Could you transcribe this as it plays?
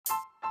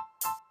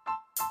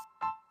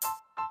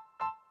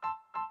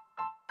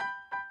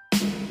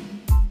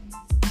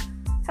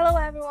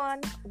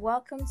everyone.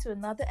 Welcome to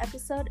another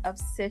episode of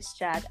Sis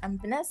Chat. I'm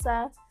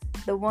Vanessa,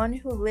 the one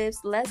who lives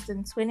less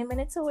than 20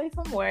 minutes away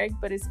from work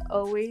but is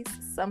always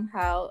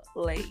somehow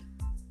late.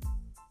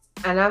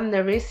 And I'm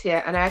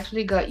Narisia, and I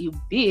actually got you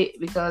beat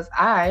because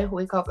I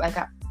wake up like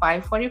at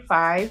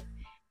 5:45,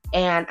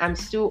 and I'm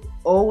still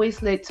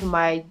always late to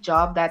my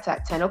job that's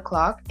at 10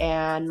 o'clock,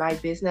 and my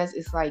business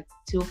is like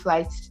two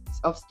flights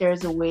of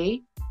stairs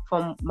away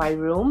from my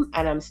room,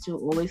 and I'm still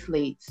always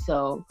late.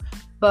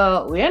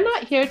 But we're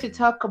not here to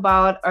talk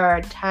about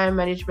our time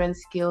management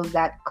skills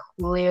that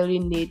clearly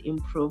need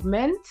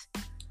improvement.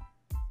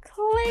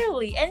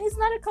 Clearly, and it's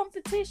not a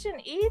competition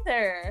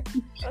either,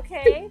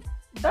 okay?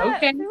 But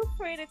Okay. feel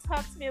free to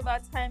talk to me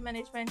about time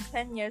management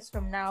 10 years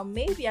from now.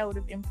 Maybe I would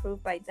have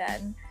improved by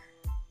then.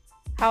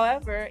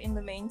 However, in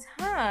the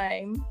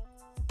meantime,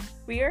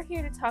 we are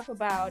here to talk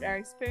about our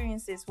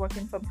experiences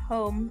working from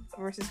home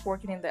versus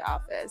working in the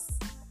office.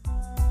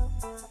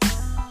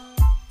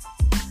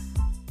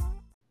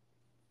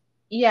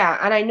 Yeah,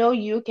 and I know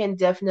you can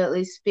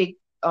definitely speak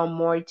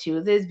more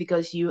to this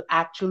because you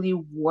actually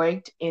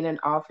worked in an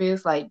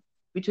office. Like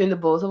between the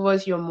both of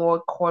us, you're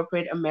more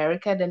corporate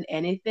America than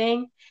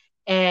anything.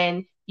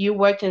 And you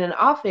worked in an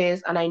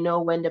office, and I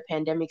know when the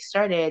pandemic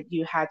started,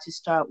 you had to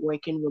start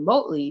working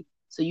remotely.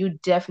 So you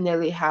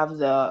definitely have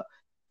the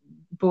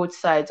both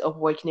sides of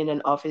working in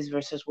an office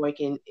versus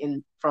working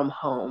in from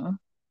home.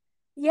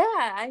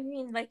 Yeah, I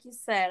mean, like you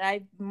said,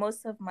 I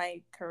most of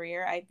my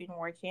career I've been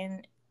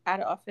working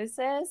at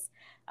offices.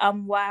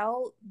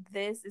 While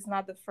this is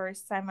not the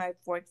first time I've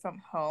worked from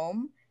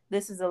home,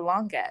 this is the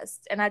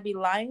longest. And I'd be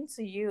lying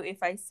to you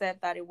if I said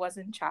that it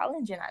wasn't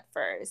challenging at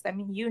first. I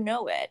mean, you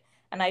know it,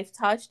 and I've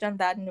touched on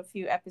that in a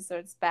few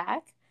episodes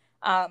back.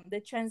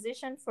 The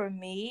transition for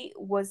me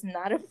was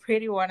not a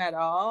pretty one at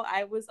all.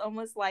 I was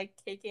almost like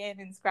kicking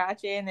and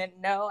scratching, and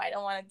no, I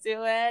don't want to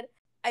do it.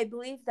 I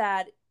believe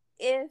that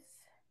if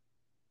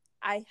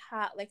I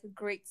had like a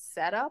great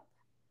setup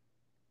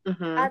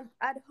Mm-hmm.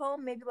 at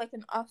home, maybe like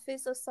an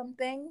office or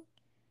something,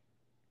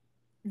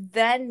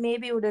 then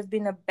maybe it would have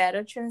been a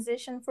better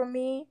transition for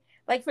me.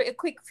 Like for a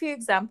quick few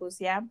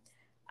examples, yeah.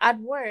 At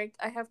work,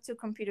 I have two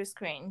computer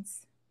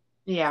screens,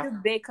 Yeah. two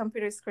big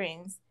computer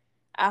screens.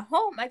 At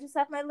home, I just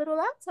have my little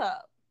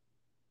laptop,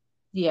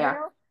 you Yeah.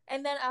 know?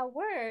 And then at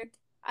work,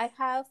 I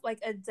have like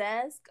a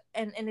desk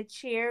and a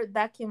chair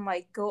that can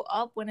like go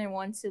up when I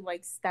want to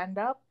like stand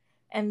up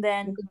and You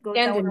then could go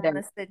stand down when in I want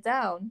them. to sit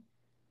down.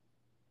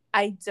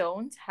 I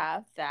don't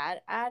have that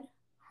at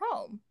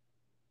home.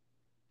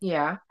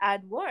 Yeah.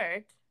 At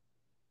work,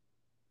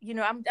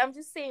 I'm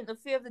just saying a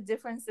few of the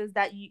differences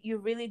that you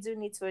really do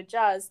need to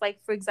adjust.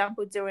 Like, for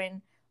example,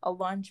 during a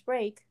lunch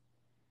break,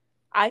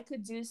 I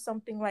could do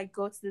something like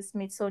go to the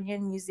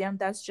Smithsonian Museum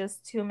that's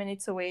just 2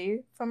 minutes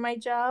away from my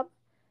job.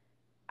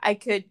 I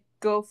could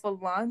go for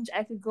lunch.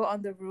 I could go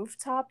on the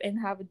rooftop and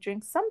have a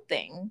drink,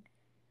 something.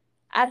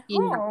 At Yeah.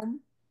 home,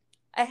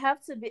 I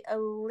have to be a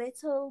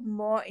little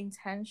more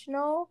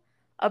intentional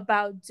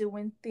about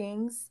doing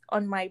things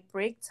on my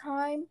break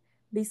time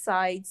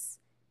besides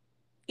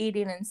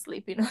eating and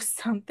sleeping or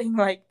something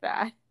like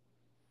that.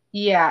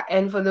 Yeah,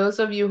 and for those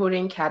of you who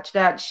didn't catch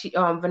that,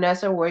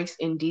 Vanessa works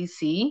in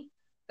DC.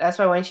 That's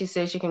why when she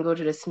says she can go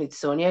to the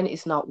Smithsonian,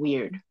 it's not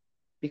weird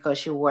because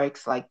she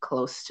works like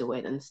close to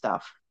it and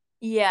stuff.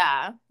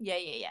 Yeah, yeah,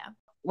 yeah, yeah.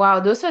 Wow,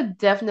 those are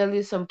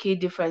definitely some key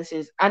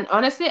differences. And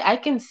honestly, I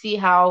can see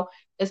how,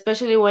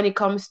 especially when it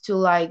comes to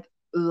like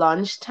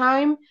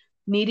lunchtime,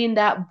 needing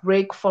that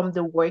break from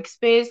the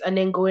workspace and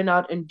then going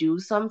out and do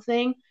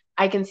something,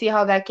 I can see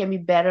how that can be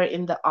better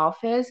in the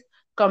office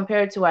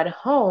compared to at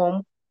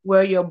home,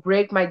 where your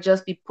break might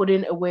just be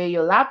putting away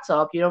your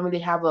laptop. You don't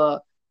really have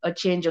a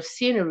change of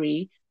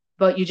scenery,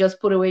 but you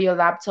just put away your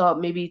laptop,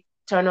 maybe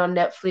turn on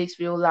Netflix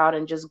real loud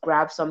and just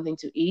grab something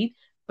to eat.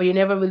 But you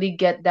never really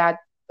get that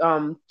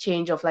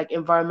change of like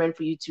environment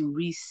for you to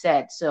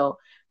reset. So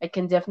I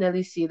can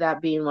definitely see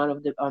that being one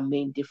of the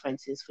main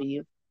differences for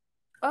you.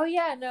 Oh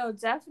yeah, no,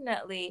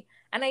 definitely.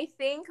 And I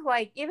think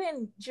like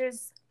even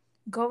just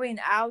going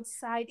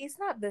outside, it's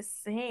not the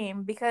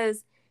same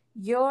because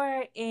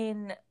you're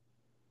in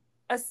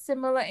a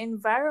similar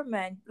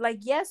environment. Like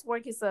yes,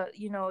 work is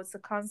it's a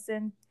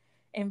constant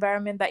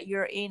environment that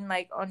you're in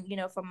like on,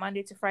 from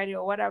Monday to Friday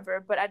or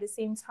whatever, but at the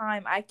same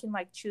time I can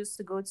like choose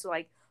to go to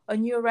like a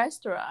new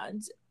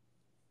restaurant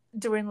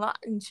during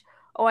lunch,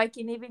 or I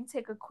can even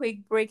take a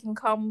quick break and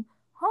come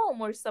home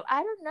or so.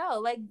 I don't know.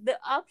 Like the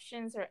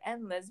options are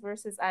endless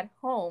versus at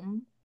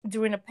home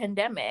during a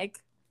pandemic.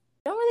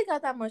 Don't really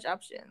got that much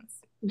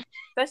options,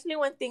 especially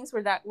when things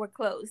were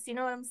closed. You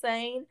know what I'm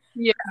saying?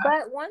 Yeah.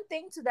 But one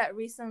thing to that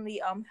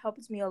recently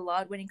helped me a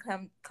lot when it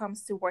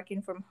comes to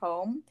working from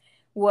home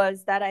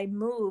was that I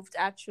moved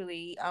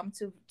actually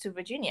to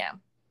Virginia.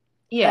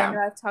 And I Yeah.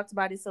 know I've talked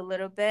about this a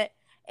little bit.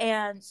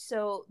 And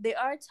so there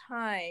are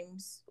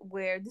times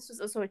where this was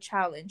also a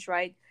challenge,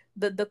 right?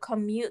 The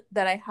commute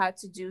that I had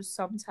to do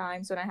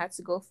sometimes when I had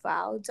to go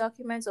file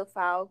documents or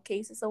file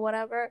cases or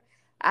whatever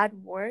at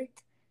work.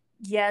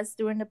 Yes,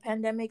 during the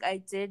pandemic, I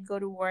did go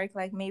to work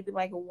like maybe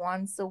like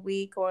once a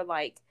week or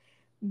like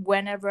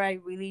whenever I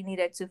really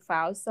needed to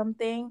file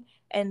something.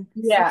 And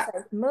since Yeah.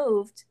 I've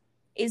moved,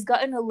 it's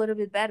gotten a little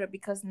bit better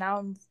because now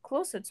I'm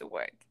closer to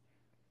work.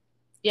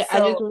 Yeah,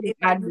 I just So want to if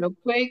I add real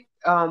quick.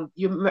 I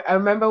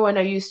remember when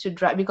I used to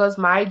drive because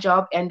my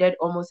job ended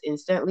almost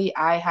instantly.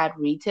 I had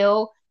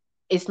retail.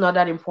 It's not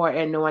that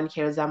important. No one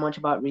cares that much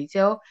about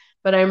retail.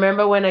 But I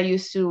remember when I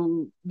used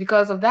to,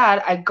 because of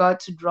that, I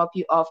got to drop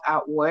you off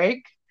at work,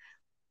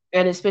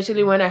 and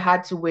especially when I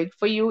had to wait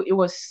for you, it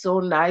was so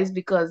nice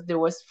because there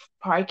was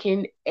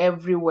parking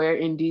everywhere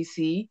in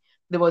DC.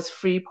 There was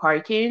free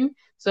parking.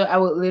 So I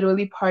would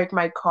literally park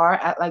my car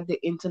at like the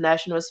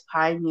International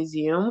Spy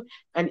Museum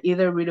and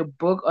either read a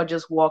book or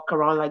just walk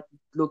around like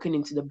looking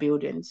into the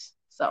buildings.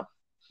 So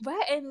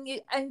right,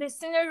 and the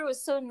scenery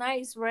was so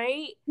nice,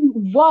 right?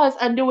 it was,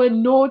 and there were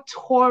no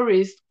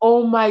tourists.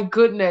 Oh my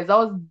goodness, that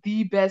was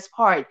the best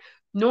part.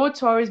 No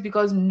tourists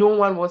because no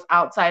one was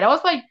outside. I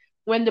was like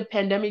when the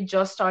pandemic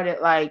just started,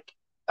 like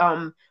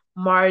um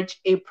March,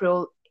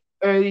 April,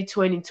 early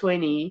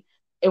 2020.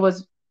 It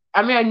was.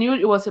 I mean, I knew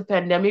it was a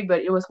pandemic,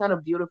 but it was kind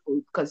of beautiful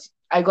because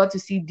I got to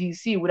see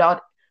DC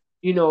without,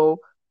 you know,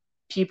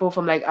 people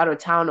from like out of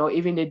town or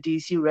even the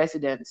DC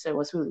residents. So it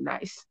was really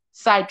nice.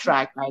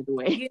 Sidetrack, by the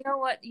way.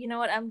 You know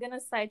what, I'm gonna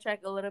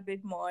sidetrack a little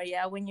bit more.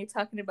 Yeah, when you're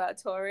talking about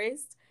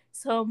tourists,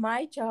 so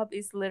my job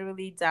is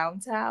literally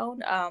downtown.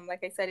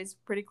 Like I said, it's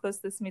pretty close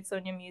to the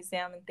Smithsonian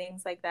Museum and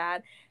things like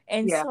that.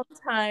 And Yeah.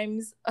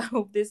 sometimes,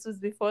 oh, this was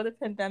before the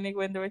pandemic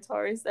when there were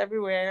tourists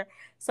everywhere.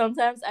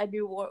 Sometimes I'd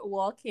be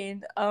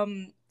walking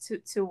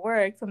to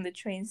work from the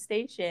train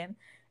station,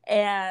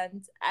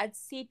 and I'd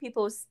see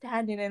people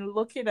standing and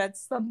looking at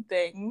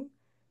something.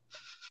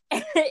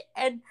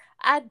 And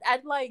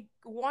I'd like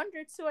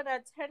wander to and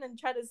I'd turn and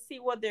try to see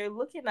what they're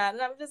looking at.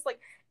 And I'm just like,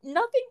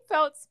 nothing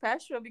felt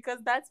special because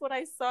that's what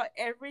I saw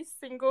every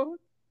single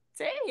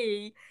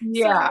day.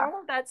 So Yeah. none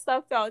of that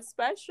stuff felt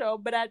special.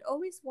 But I'd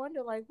always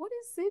wonder, like, what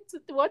is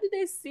it? What do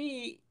they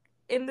see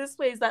in this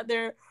place that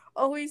they're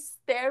always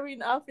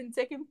staring up and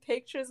taking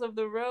pictures of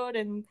the road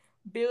and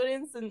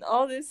buildings and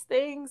all these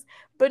things?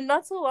 But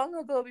not so long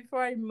ago,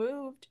 before I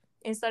moved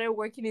and started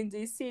working in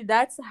DC,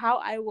 that's how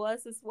I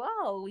was as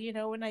well.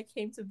 When I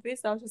came to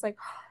visit, I was just like,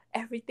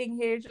 everything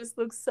here just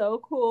looks so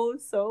cool,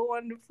 so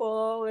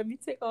wonderful. Let me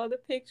take all the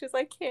pictures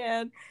I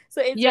can.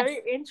 So it's Yeah. very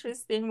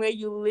interesting where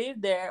you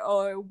live there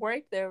or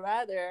work there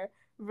rather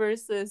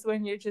versus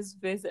when you're just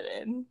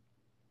visiting.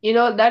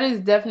 That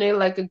is definitely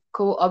like a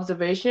cool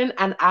observation.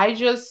 And I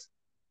just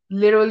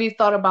literally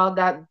thought about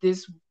that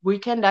this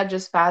weekend that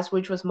just passed,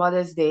 which was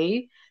Mother's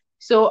Day.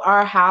 So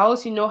our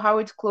house, you know how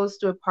it's close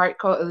to a park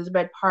called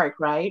Elizabeth Park,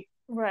 right?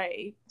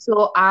 Right.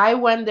 So I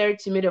went there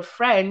to meet a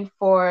friend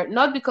for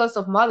not because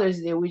of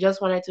Mother's Day, we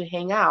just wanted to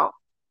hang out.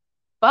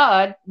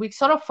 But we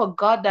sort of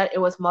forgot that it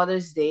was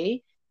Mother's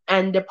Day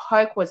and the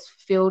park was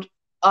filled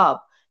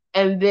up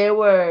and there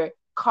were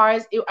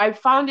cars. I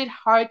found it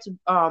hard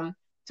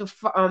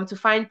to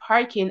find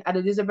parking at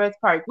Elizabeth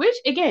Park, which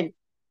again,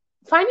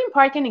 finding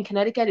parking in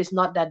Connecticut is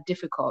not that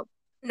difficult.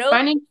 Nope.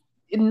 Finding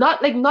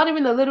not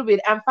even a little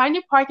bit. And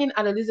finding parking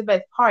at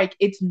Elizabeth Park,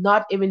 it's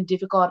not even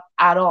difficult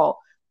at all.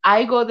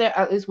 I go there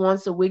at least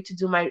once a week to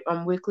do my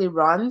weekly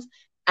runs,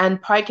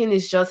 and parking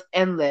is just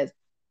endless.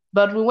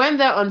 But we went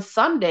there on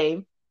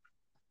Sunday.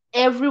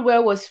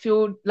 Everywhere was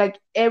filled, like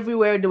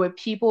everywhere there were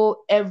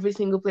people, every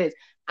single place.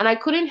 And I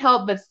couldn't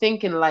help but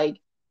thinking like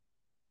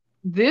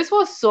this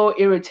was so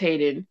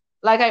irritating.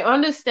 Like I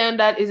understand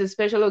that it's a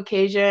special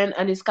occasion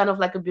and it's kind of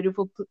like a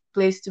beautiful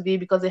place to be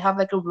because they have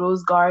like a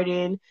rose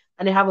garden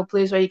and they have a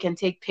place where you can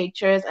take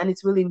pictures and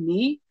it's really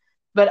neat.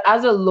 But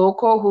as a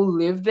local who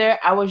lived there,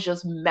 I was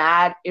just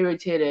mad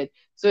irritated.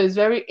 So it's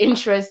very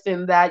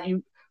interesting that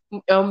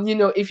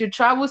if you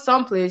travel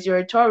someplace, you're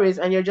a tourist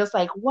and you're just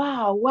like,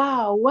 wow,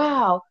 wow,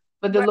 wow.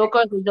 But the Right.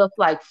 locals are just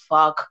like,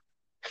 fuck.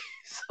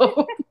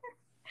 So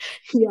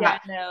Yeah, yeah.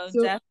 no,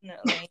 So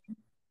definitely.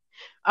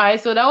 all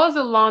right, so that was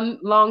a long,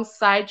 long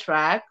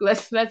sidetrack.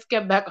 Let's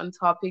get back on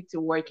topic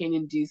to working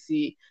in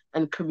DC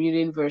and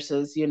commuting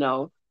versus,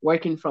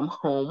 working from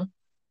home.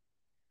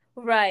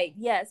 Right,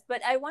 yes,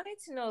 but I wanted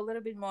to know a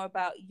little bit more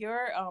about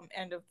your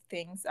end of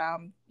things,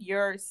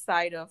 your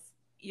side of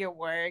your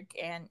work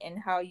and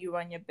how you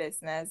run your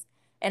business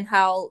and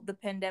how the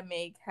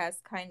pandemic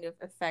has kind of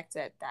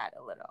affected that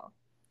a little.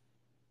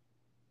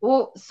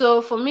 Well,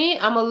 so for me,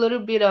 I'm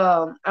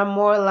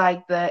more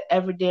like the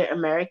everyday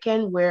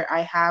American where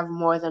I have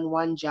more than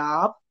one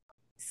job.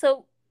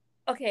 So,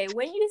 okay,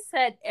 when you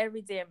said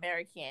everyday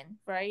American,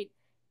 right?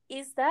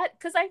 Is that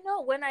because I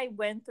know when I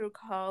went through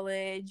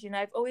college,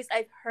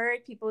 I've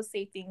heard people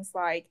say things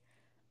like,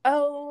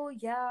 "Oh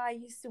yeah, I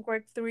used to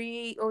work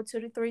 2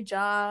 to 3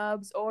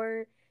 jobs,"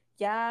 or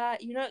yeah,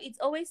 it's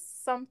always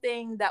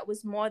something that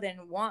was more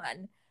than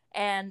one.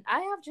 And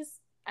I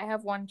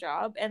have one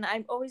job, and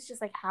I'm always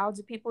just like, how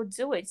do people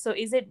do it? So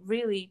is it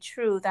really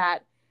true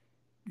that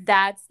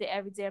that's the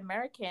everyday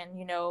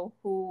American,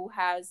 who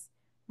has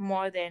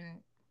more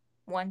than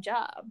one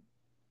job?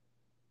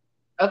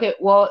 Okay,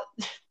 well,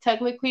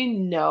 technically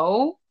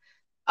no.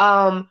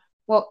 Um,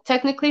 Well,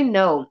 technically,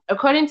 no.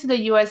 According to the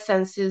US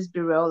Census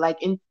Bureau,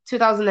 like in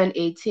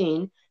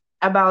 2018,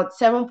 about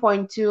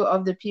 7.2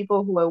 of the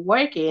people who are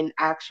working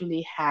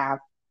actually have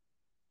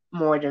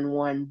more than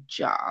one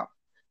job.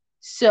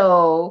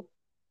 So,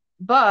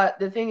 but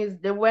the thing is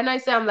that when I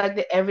say I'm like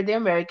the everyday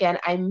American,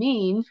 I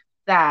mean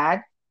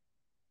that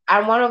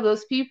I'm one of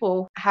those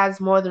people who has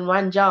more than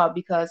one job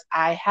because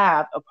I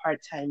have a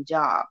part-time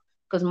job.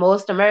 Because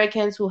most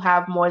Americans who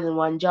have more than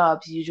one job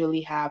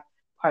usually have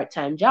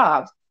part-time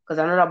jobs. Because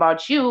I don't know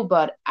about you,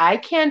 but I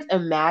can't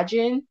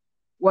imagine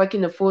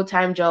working a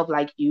full-time job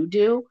like you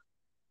do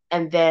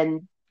and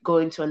then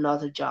going to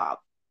another job.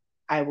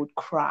 I would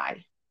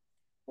cry.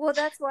 Well,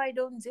 that's why I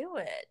don't do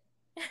it.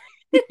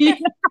 Yeah.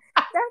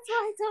 That's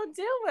why I don't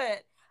do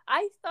it.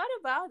 I thought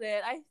about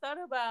it. I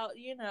thought about,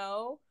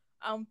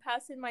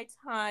 passing my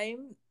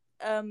time,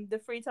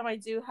 the free time I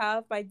do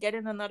have by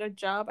getting another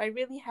job. I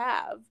really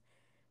have.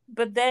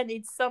 But then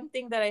it's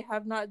something that I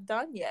have not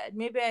done yet.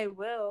 Maybe I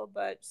will,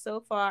 but so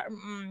far,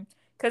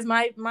 because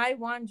my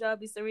one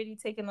job is already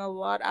taking a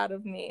lot out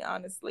of me,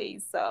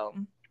 honestly. So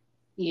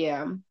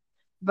Yeah.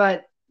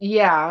 But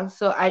yeah,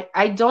 so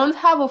I don't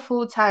have a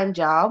full-time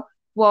job.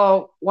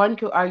 Well, one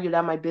could argue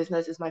that my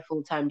business is my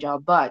full-time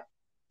job, but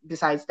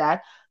besides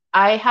that,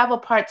 I have a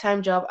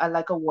part-time job at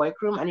like a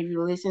workroom. And if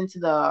you listen to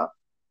the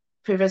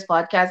previous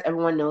podcast,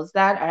 everyone knows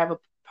that I have a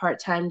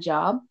part-time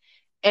job.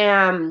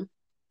 And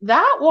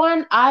that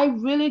one, I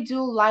really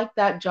do like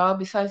that job,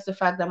 besides the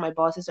fact that my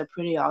bosses are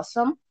pretty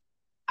awesome.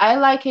 I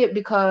like it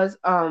because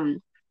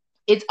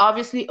it's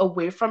obviously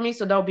away from me,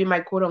 so that'll be my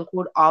quote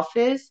unquote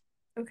office.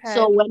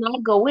 So okay. when I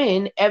go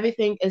in,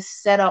 everything is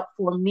set up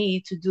for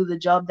me to do the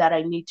job that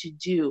I need to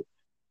do.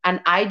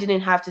 And I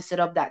didn't have to set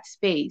up that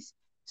space.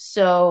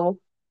 So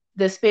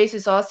the space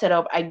is all set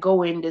up. I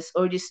go in, there's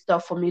already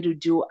stuff for me to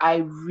do. I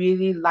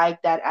really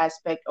like that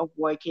aspect of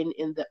working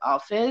in the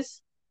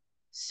office.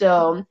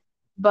 So,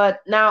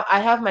 but now I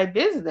have my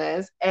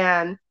business,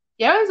 and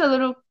there is a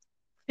little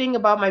thing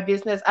about my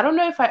business. I don't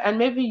know if and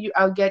maybe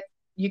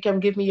you can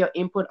give me your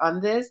input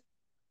on this.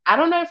 I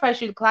don't know if I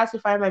should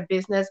classify my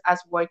business as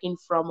working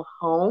from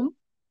home,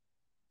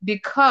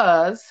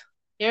 because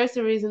here's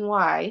the reason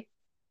why.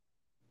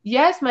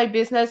 Yes, my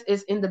business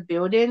is in the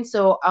building.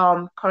 So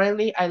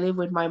currently I live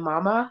with my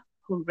mama.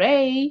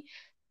 Hooray.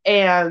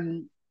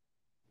 And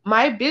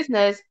my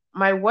business,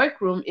 my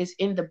workroom is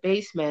in the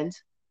basement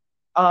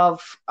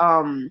of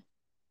um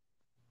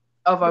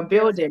of The our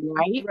building, building.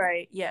 right?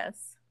 Right,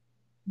 yes.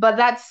 But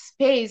that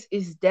space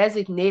is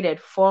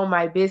designated for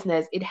my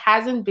business. It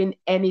hasn't been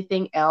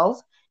anything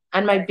else.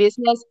 And my Right.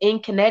 business in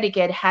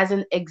Connecticut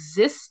hasn't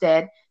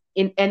existed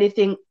in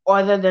anything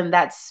other than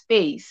that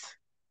space.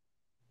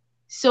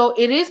 So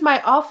it is my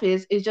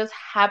office. It just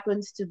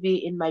happens to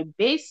be in my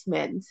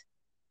basement,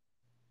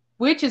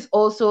 which is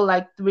also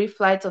like 3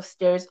 flights of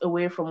stairs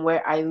away from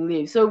where I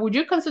live. So would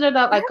you consider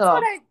that like That's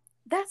what a, I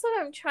that's what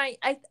I'm trying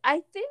I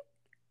think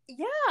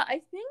yeah,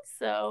 I think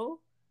so.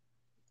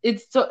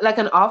 it's so, like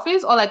an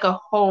office or like a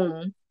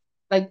home,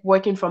 like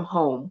working from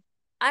home?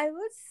 I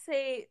would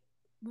say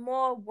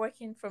more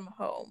working from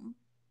home.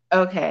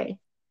 Okay.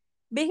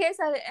 Because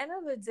at the end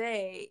of the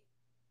day,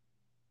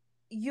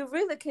 you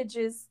really could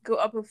just go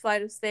up a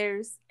flight of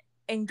stairs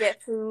and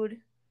get food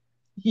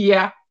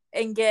Yeah.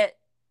 and get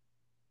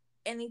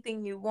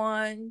anything you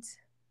want.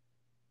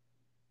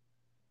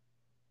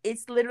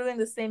 It's literally in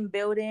the same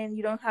building.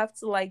 You don't have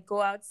to like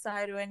go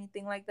outside or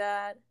anything like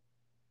that.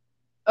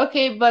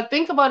 Okay, but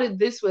think about it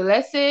this way.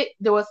 Let's say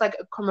there was like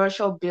a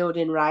commercial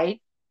building,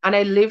 right? And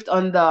I lived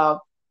on the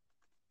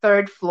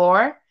third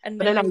floor, And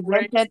but then then I you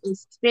rented worked. a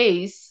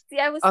space See,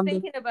 I was on the,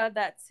 thinking about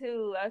that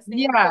too. I was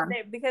thinking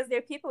yeah. because there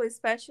are people,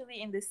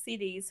 especially in the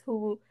cities,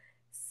 who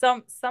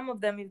some of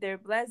them, if they're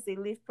blessed, they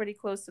live pretty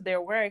close to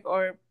their work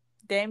or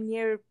damn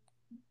near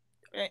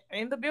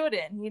in the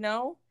building.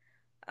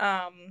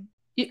 Um,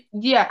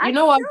 Yeah, you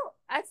know what?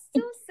 I'd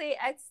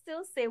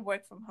still say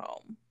work from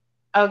home.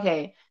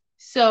 Okay.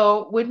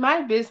 So with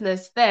my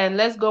business, then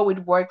let's go with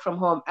work from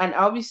home. And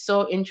I'll be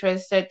so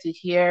interested to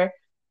hear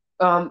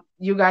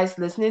you guys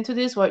listening to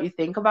this, what you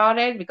think about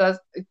it, because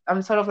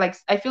I'm sort of like,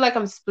 I feel like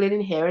I'm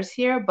splitting hairs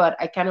here, but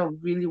I kind of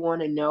really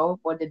want to know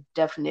what the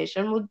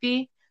definition would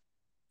be.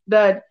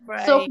 But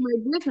so for Right. my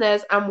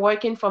business, I'm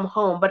working from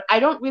home, but I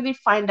don't really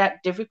find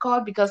that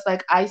difficult because,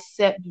 like I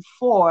said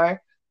before,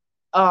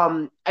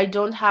 I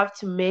don't have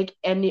to make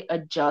any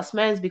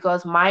adjustments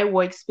because my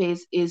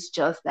workspace is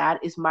just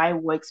that, is my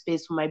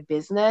workspace for my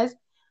business.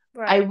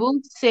 I Right.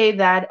 will say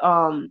that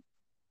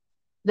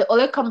the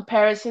only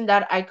comparison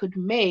that I could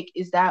make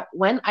is that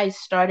when I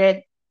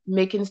started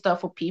making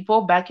stuff for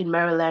people back in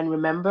Maryland,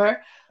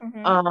 remember,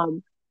 Mm-hmm.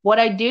 um what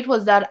I did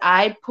was that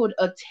I put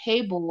a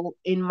table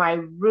in my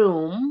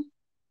room.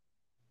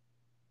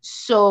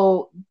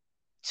 So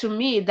to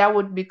me, that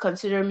would be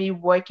considered me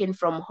working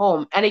from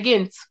home. And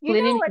again, You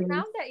know splitting what? Now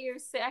hairs. that you're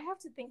saying, I have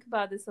to think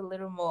about this a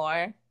little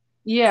more.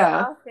 The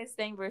Yeah. office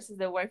thing versus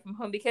the work from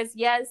home. Because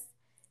yes,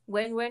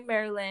 when we're in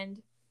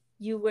Maryland,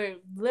 you were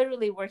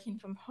literally working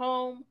from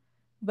home,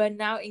 but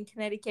now in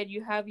Connecticut,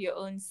 you have your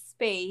own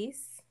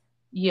space.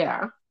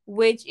 Yeah.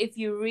 which if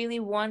you really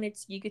wanted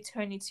to, you could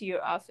turn it to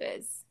your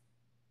office,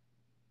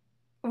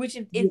 which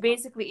it Yeah.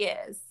 basically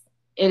is.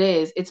 It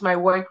is. It's my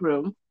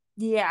workroom.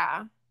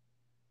 Yeah.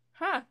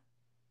 Huh.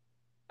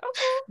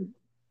 Okay.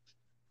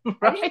 I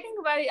didn't Right? think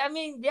about it. I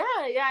mean,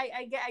 yeah, yeah,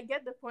 I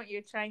get the point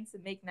you're trying to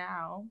make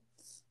now.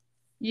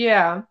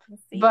 Yeah. I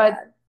see But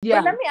that. But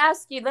yeah. let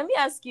me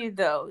ask you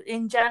though,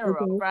 in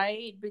general, Okay.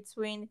 right?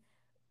 Between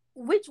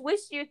which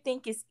do you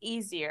think is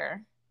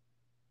easier?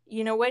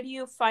 Where do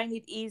you find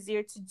it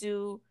easier to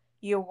do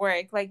your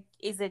work? Like,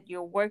 is it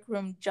your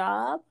workroom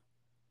job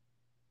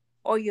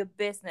or your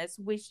business?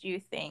 Which do you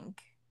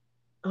think?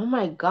 Oh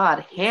my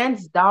God.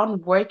 Hands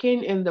down,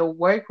 working in the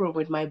workroom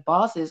with my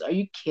bosses. Are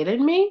you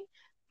kidding me?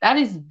 That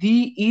is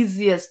the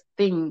easiest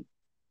thing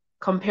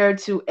compared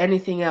to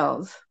anything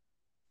else.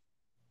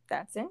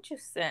 That's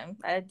interesting.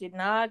 I did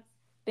not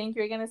think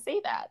you were gonna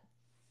say that.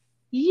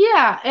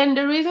 Yeah, and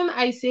the reason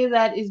I say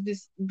that is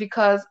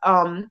because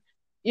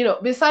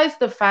besides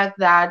the fact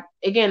that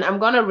again, I'm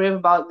gonna rave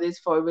about this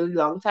for a really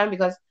long time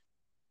because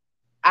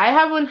I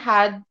haven't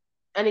had,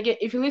 and again,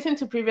 if you listen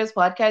to previous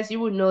podcasts,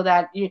 you would know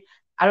that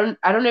I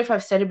don't know if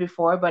I've said it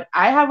before, but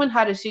I haven't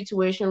had a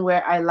situation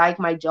where I like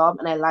my job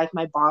and I like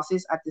my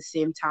bosses at the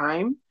same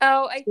time.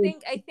 Oh, I So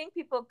think I think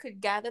people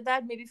could gather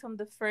that maybe from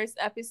the first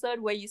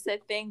episode where you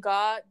said thank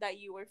God that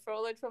you were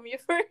furloughed from your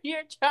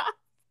your job.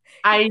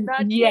 You I did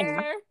not yeah,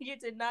 care. You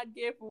did not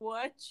give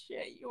one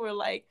shit. You were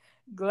like,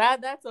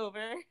 glad that's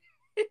over.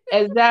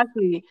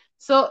 exactly.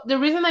 So the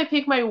reason I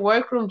pick my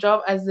workroom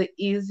job as the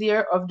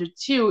easier of the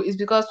two is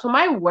because for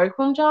my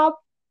workroom job,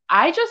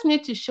 I just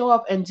need to show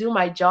up and do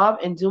my job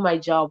and do my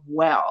job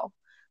well.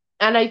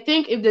 And I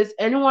think if there's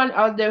anyone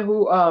out there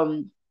who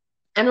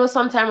I know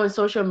sometime on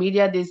social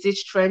media there's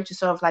this trend to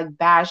sort of like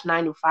bash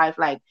 9 to 5,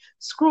 like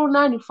screw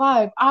 9 to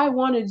 5. I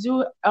want to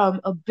do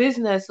a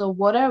business or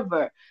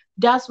whatever.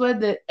 That's where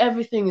the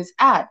everything is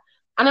at.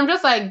 And I'm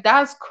just like,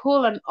 that's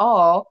cool and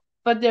all,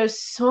 but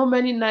there's so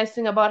many nice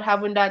things about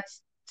having that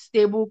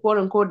stable quote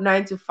unquote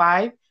 9 to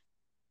 5.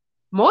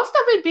 Most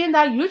of it being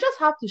that you just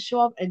have to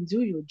show up and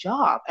do your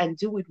job and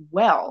do it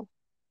well,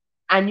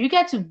 and you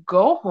get to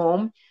go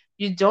home.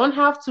 You don't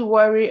have to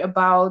worry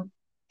about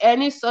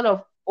any sort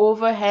of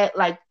overhead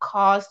like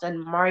cost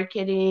and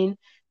marketing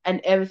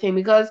and everything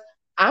because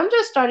I'm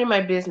just starting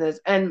my business,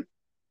 and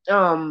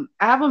I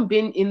haven't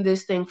been in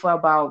this thing for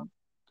about,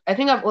 I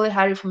think I've only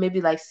had it for maybe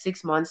like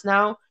 6 months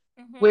now,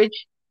 Mm-hmm.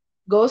 which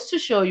goes to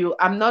show you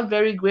I'm not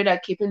very great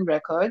at keeping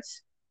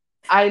records.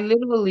 I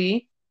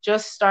literally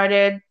just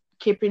started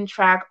keeping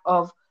track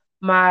of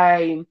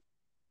my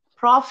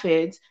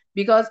profit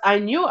because I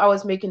knew I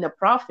was making a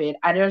profit.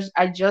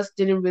 I just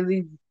didn't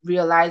really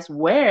realize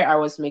where I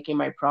was making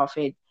my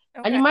profit.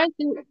 And you Okay. might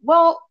think,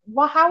 well,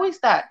 how is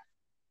that?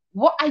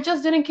 Well, I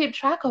just didn't keep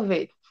track of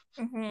it.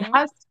 Mm-hmm.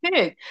 That's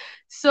it.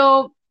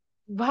 So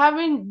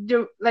having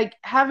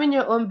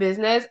your own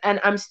business, and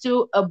I'm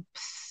still a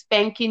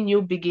spanking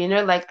new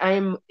beginner. Like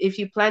I'm, if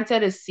you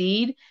planted a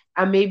seed,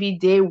 and maybe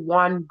day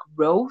one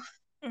growth.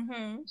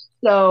 Mm-hmm.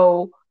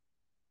 So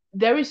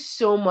there is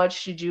so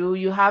much to do.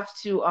 You have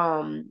to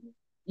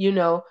you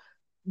know,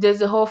 there's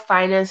the whole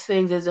finance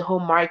thing, there's the whole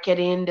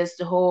marketing, there's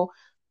the whole,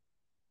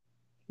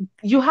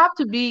 you have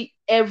to be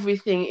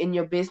everything in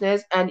your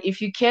business. And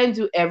if you can't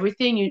do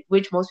everything,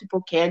 which most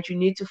people can't, you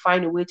need to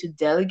find a way to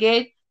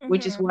delegate,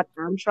 which is Mm-hmm. what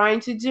I'm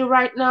trying to do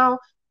right now,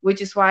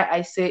 which is why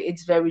I say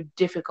it's very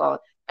difficult.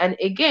 And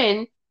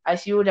again,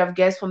 as you would have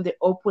guessed from the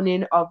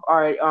opening of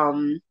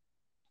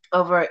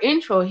our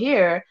intro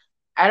here,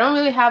 I don't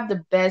really have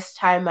the best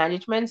time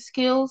management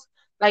skills.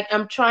 Like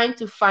I'm trying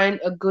to find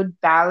a good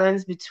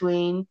balance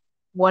between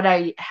what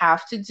I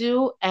have to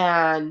do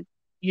and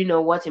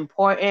what's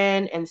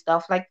important and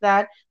stuff like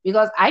that,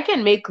 because I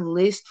can make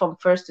lists from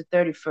 1st to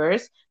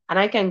 31st and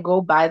I can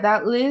go by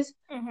that list,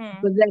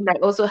 Mm-hmm. but then I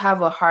also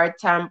have a hard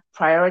time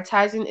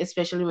prioritizing,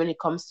 especially when it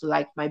comes to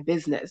like my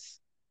business.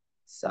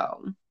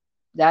 So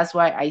that's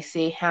why I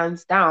say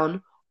hands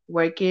down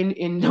working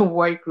in the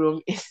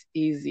workroom is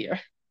easier.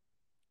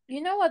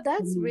 You know what?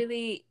 That's Mhm.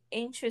 really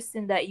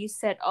interesting that you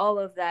said all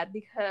of that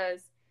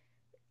because,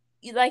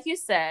 like you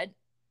said,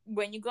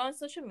 when you go on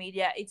social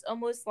media, it's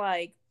almost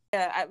like,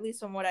 at least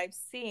from what I've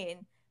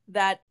seen,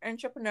 that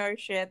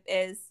entrepreneurship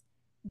is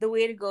the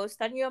way to go.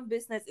 Starting your own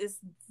business is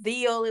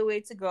the only way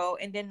to go,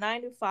 and then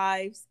 9 to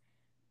 5s,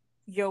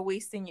 you're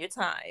wasting your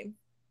time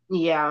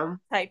Yeah.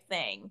 type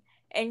thing.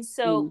 And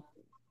so, Mm.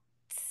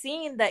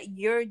 seeing that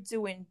you're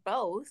doing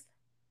both,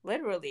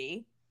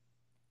 literally,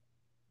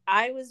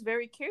 I was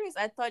very curious.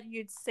 I thought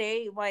you'd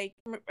say like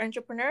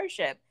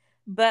entrepreneurship,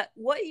 but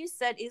what you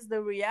said is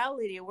the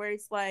reality where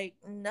it's like,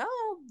 no,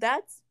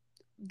 that's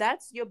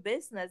your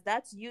business.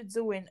 That's you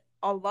doing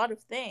a lot of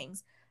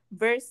things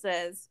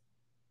versus,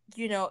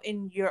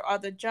 in your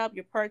other job,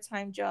 your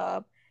part-time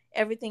job,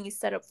 everything is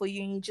set up for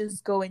you and you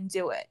just go and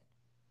do it.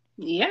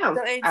 Yeah.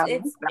 So it's I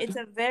it's like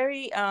that.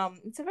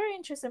 it's a very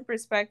interesting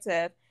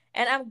perspective.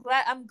 And I'm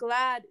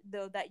glad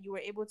though that you were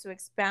able to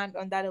expand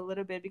on that a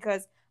little bit,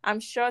 because I'm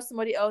sure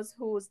somebody else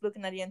who was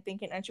looking at it and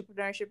thinking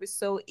entrepreneurship is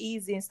so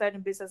easy and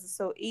starting business is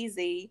so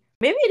easy.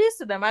 Maybe it is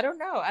to them. I don't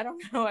know. I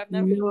don't know. I've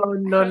never No,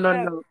 I no, don't no,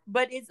 know. no.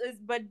 But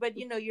but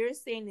you're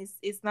saying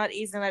it's not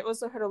easy. And I've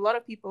also heard a lot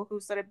of people who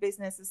started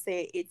businesses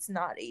say it's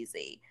not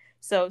easy.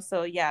 So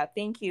yeah,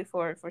 thank you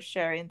for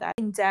sharing that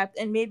in depth.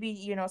 And maybe,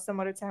 some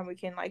other time we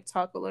can like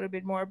talk a little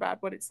bit more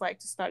about what it's like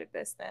to start a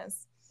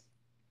business.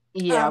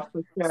 Yeah, Um,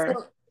 for sure.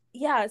 so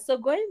yeah, so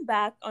going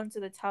back onto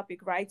the topic,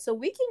 right? So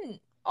we can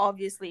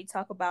obviously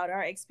talk about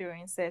our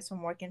experiences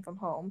from working from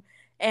home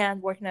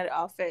and working at the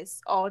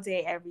office all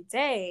day, every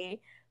day.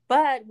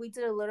 But we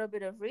did a little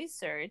bit of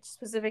research,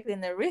 specifically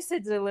in the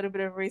research, did a little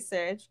bit of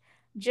research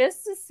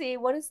just to see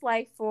what it's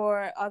like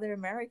for other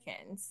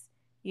Americans,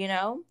 you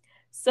know?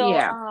 So,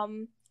 Yeah.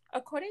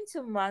 according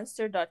to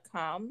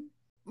Monster.com,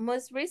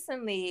 most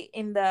recently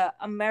in the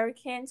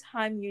American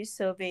Time Use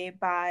Survey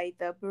by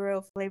the Bureau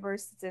of Labor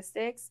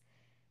Statistics,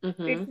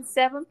 Mm-hmm.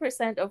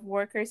 57% of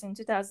workers in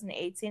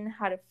 2018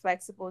 had a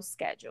flexible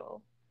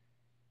schedule.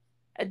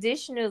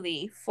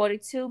 Additionally,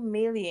 42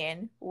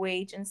 million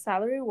wage and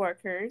salary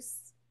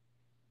workers,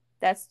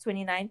 that's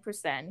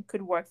 29%,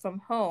 could work from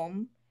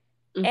home,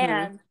 Mm-hmm.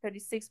 and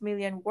 36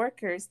 million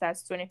workers,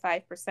 that's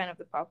 25% of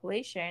the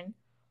population,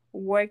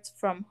 worked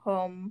from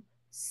home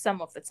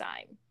some of the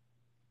time.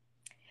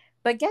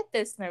 But get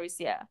this,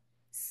 Narisia.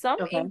 Some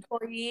Okay.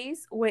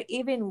 employees were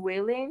even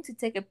willing to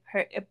take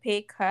a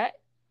pay cut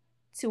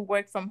to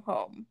work from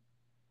home.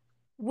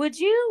 Would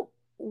you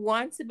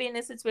want to be in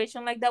a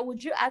situation like that?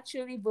 Would you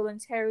actually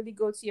voluntarily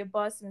go to your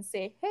boss and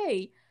say,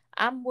 hey,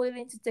 I'm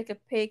willing to take a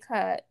pay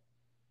cut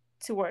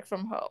to work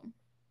from home?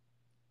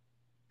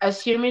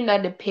 Assuming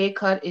that the pay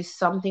cut is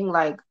something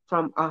like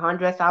from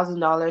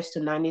 $100,000 to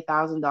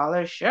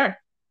 $90,000, sure,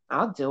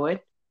 I'll do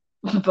it.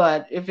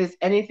 But if it's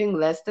anything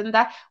less than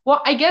that,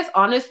 well, I guess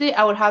honestly,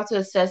 I would have to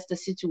assess the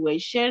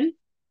situation.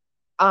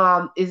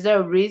 Is there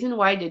a reason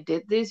why they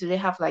did this? Do they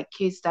have like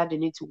kids that they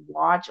need to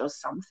watch or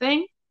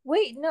something?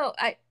 Wait, no,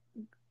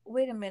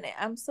 wait a minute.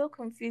 I'm so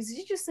confused. Did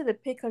you just say the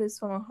pay cut is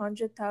from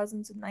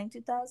 100,000 to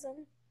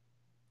 90,000?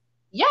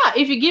 Yeah,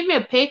 if you give me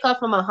a pay cut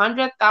from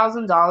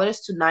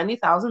 $100,000 to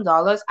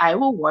 $90,000, I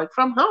will work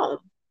from home,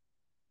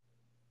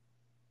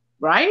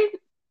 right?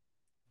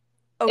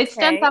 It's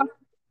ten Okay, thousand.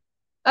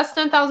 That's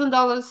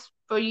 $10,000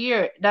 per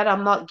year that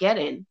I'm not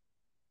getting.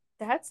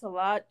 that's a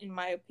lot in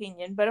my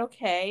opinion, but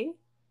okay.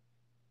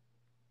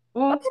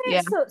 Mm, Okay,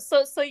 yeah.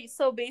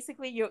 so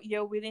basically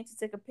you're willing to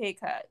take a pay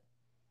cut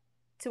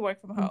to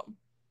work from home.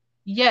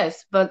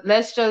 Yes, but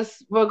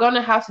we're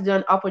gonna have to do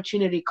an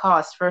opportunity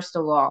cost first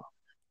of all.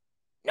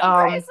 No,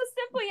 girl, Um, it's a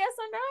simple yes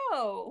or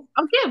no.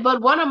 okay,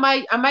 but am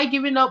I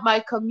giving up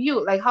my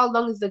commute? Like how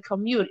long is the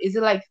commute? Is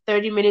it like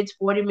 30 minutes,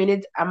 40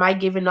 minutes? Am I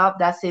giving up?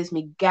 That saves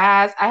me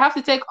gas. I have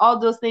to take all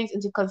those things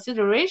into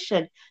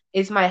consideration.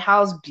 Is my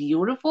house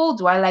beautiful?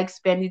 Do I like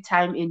spending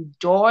time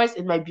indoors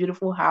in my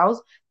beautiful house?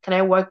 Can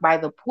I work by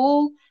the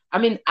pool? I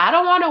mean, I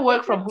don't want to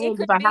work from It home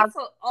if could I be have.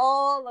 for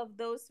all of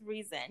those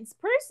reasons.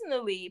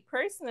 Personally,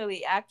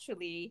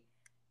 actually,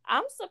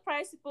 I'm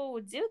surprised people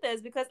would do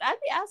this because I'd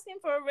be asking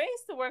for a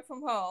raise to work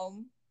from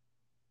home.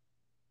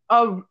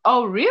 Oh,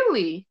 oh,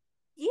 really?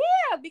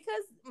 Yeah,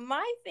 because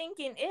my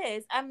thinking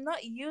is I'm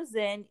not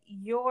using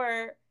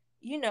your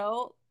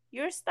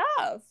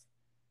stuff.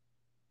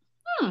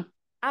 Hmm.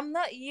 I'm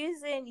not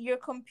using your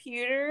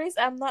computers.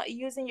 I'm not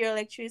using your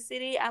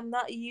electricity. I'm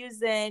not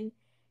using,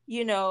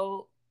 you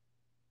know,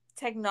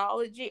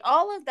 technology,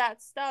 all of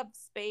that stuff,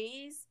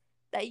 space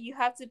that you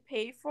have to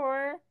pay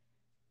for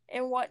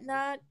and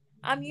whatnot.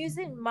 I'm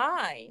using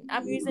mine.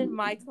 I'm using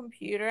my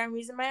computer. I'm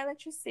using my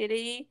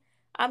electricity.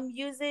 I'm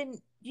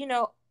using,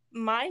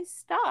 my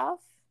stuff.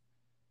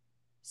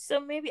 So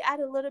maybe add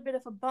a little bit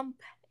of a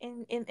bump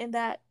in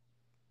that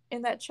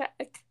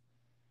check.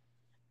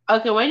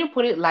 Okay, when you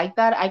put it like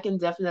that, I can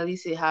definitely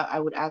see how I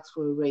would ask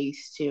for a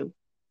raise too.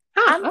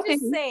 Huh, I'm okay.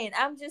 just saying,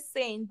 I'm just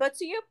saying. But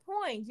to your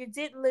point, you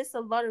did list a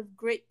lot of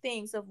great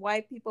things of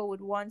why people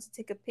would want to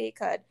take a pay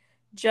cut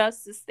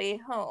just to stay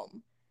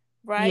home,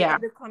 right? Yeah.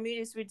 And the commute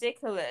is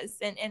ridiculous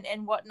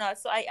and whatnot.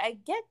 So I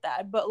get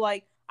that. But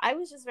like, I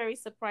was just very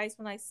surprised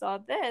when I saw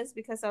this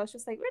because I was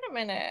just like, wait a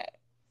minute,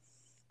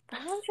 why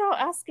aren't y'all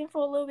asking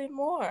for a little bit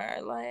more?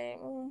 Like,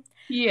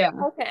 Yeah.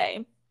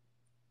 okay.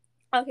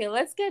 Okay,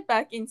 let's get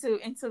back into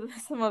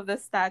some of the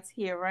stats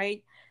here,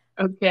 right?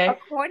 Okay.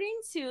 According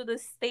to the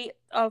State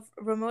of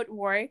Remote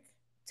Work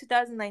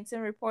 2019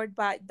 report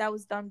that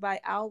was done by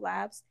Owl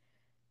Labs,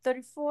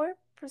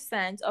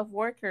 34% of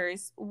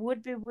workers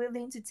would be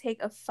willing to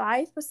take a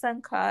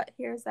 5% cut.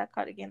 Here's that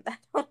cut again that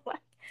I don't like.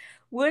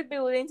 Would be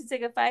willing to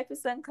take a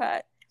 5%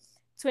 cut.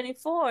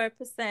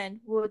 24%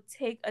 would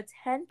take a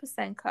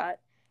 10% cut,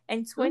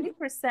 and Mm,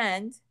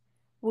 20%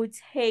 would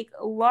take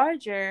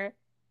larger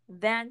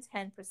than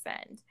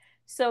 10%.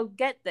 So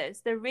get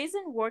this, the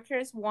reason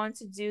workers want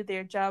to do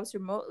their jobs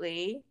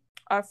remotely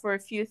are for a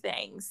few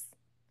things.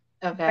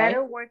 okay.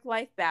 Better work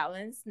life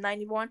balance.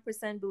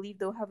 91% believe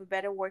they'll have a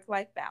better work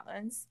life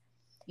balance.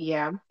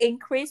 Yeah.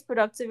 Increased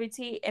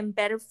productivity and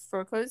better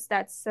focus,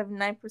 that's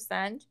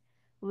 79%,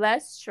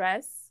 less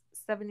stress,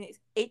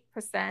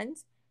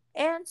 78%,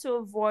 and to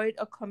avoid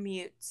a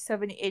commute,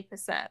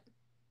 78%.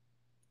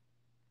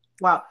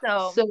 Wow.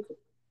 So So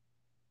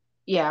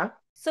yeah.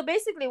 so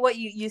basically what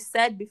you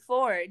said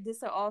before,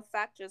 these are all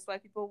factors why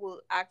people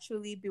will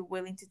actually be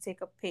willing to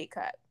take a pay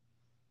cut.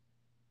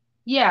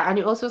 Yeah, and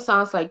it also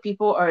sounds like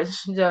people are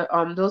the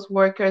those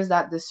workers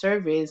that the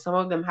surveys, some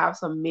of them have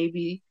some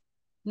maybe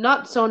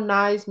not so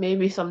nice,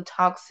 maybe some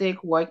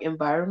toxic work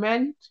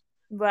environment.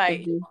 If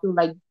Right. they feel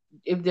like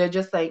if they're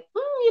just like,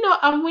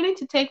 I'm willing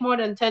to take more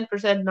than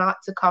 10% not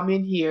to come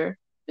in here.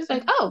 It's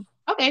like, oh,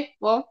 okay,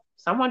 well,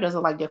 someone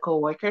doesn't like their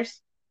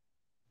coworkers,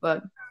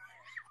 but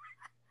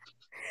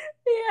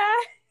Yeah.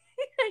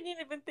 I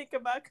didn't even think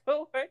about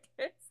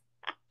coworkers.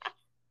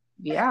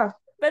 yeah,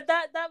 But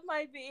that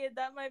might be it.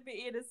 That might be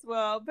it as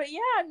well. But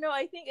yeah, no,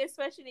 I think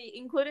especially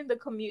including the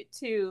commute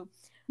too.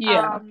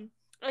 yeah, Um,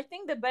 I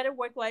think the better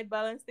work life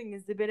balance thing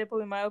is debatable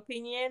in my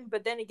opinion.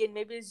 But then again,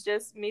 maybe it's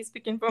just me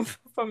speaking from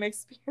from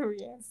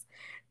experience,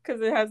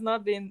 because it has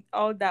not been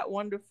all that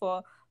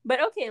wonderful.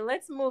 But okay,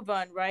 let's move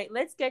on. Right,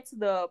 let's get to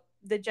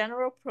the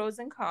general pros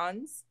and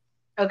cons.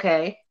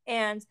 okay,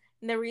 And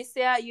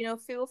Narisia,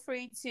 feel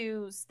free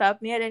to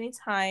stop me at any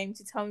time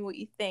to tell me what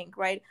you think,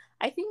 right?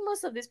 I think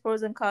most of these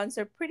pros and cons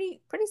are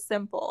pretty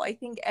simple. I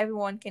think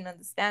everyone can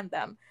understand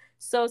them.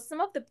 So some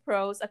of the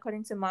pros,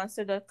 according to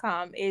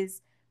monster.com,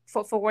 is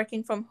for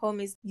working from home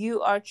is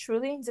you are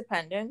truly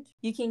independent.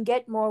 You can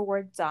get more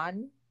work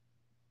done.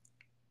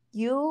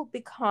 You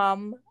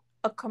become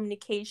a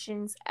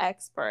communications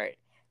expert.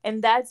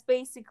 And that's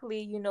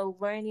basically,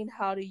 learning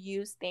how to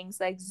use things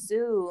like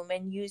Zoom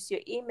and use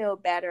your email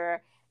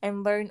better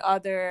and learn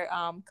other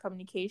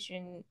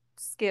communication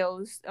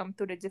skills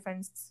through the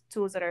different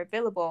tools that are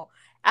available.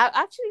 I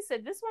actually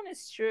said this one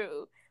is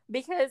true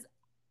because,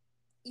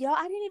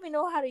 I didn't even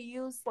know how to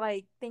use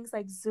like things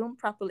like Zoom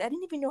properly. I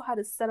didn't even know how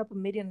to set up a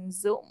meeting on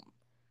Zoom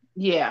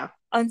yeah,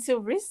 until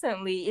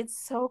recently. It's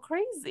so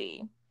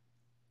crazy.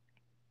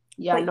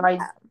 yeah. But No,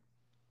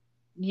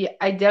 yeah.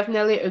 I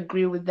definitely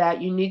agree with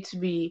that. You need to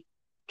be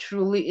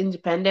truly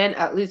independent,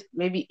 at least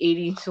maybe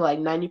 80 to like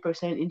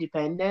 90%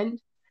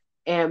 independent.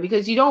 And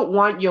because you don't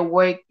want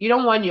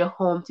your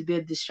home to be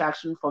a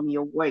distraction from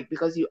your work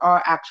because you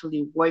are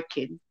actually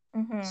working.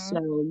 Mm-hmm.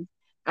 So,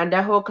 and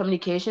that whole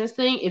communications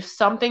thing, if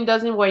something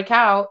doesn't work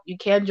out, you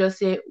can't just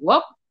say,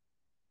 well,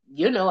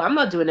 I'm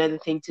not doing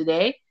anything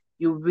today.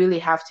 You really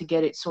have to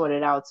get it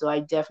sorted out. So I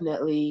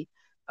definitely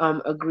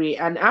agree.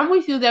 And I'm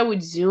with you there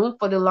with Zoom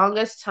for the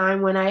longest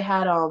time when I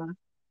had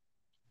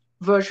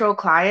virtual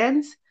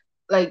clients.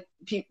 Like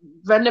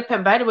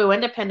by the way,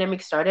 when the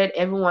pandemic started,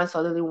 everyone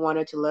suddenly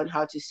wanted to learn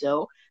how to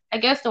sew. I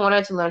guess they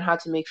wanted to learn how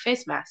to make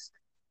face masks.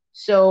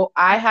 So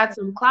I had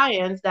some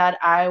clients that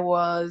I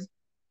was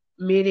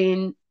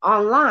meeting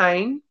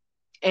online,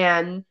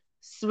 and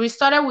we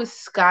started with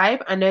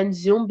Skype, and then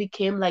Zoom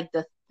became like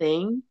the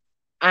thing,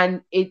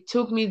 and it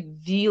took me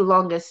the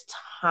longest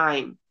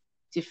time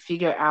to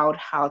figure out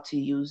how to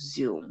use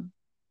Zoom.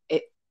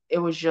 It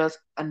was just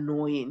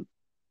annoying.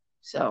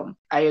 So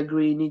I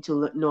agree, you need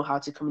to know how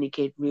to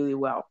communicate really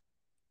well.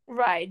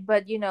 Right,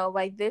 but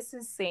like this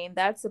is saying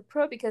that's a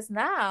pro because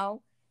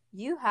now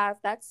you have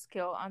that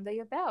skill under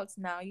your belt.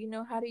 Now you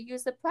know how to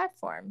use the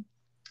platform.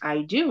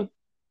 I do.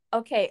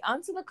 Okay,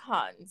 on to the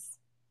cons.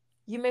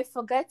 You may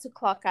forget to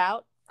clock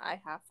out.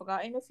 I have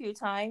forgotten a few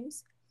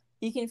times.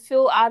 You can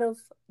feel out of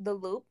the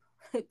loop.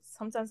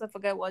 Sometimes I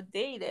forget what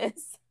day it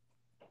is.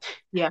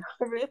 Yeah,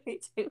 I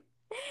really do.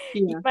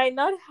 You yeah. might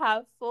not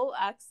have full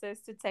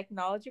access to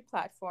technology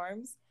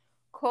platforms.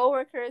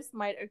 Coworkers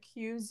might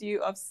accuse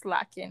you of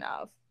slacking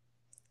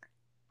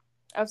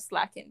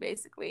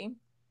basically.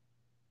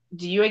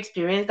 Do you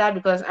experience that?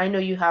 Because I know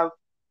you have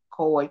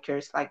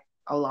coworkers, like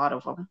a lot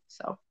of them.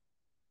 So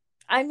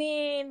I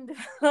mean,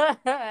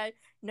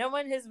 no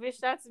one has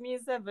reached out to me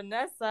and said,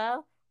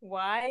 Vanessa,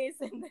 why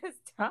isn't this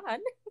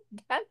done?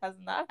 That has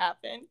not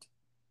happened.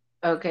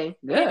 okay,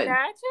 good.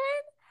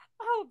 Imagine?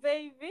 Oh,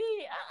 baby.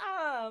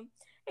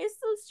 It's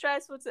too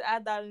stressful to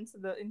add that into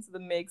the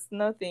mix.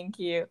 No, thank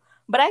you.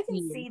 But I can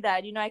Yeah. see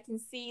that. I can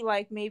see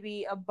like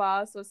maybe a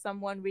boss or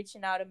someone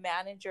reaching out a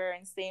manager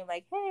and saying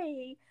like,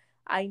 "Hey,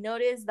 I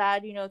noticed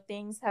that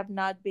things have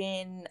not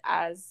been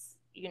as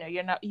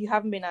you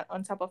haven't been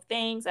on top of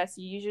things as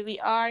you usually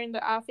are in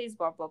the office.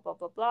 Blah blah blah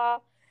blah blah."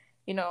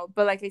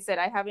 But like I said,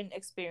 I haven't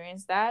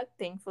experienced that.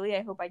 Thankfully,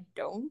 I hope I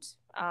don't.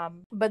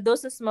 But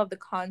those are some of the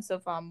cons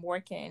of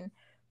working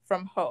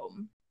from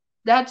home.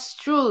 That's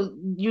true.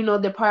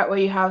 The part where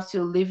you have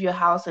to leave your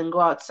house and go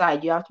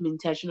outside, you have to be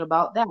intentional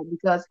about that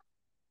because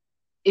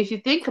if you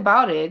think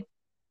about it,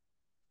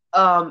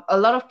 a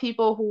lot of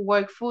people who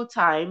work full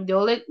time,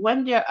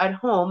 when they're at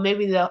home,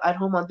 maybe they're at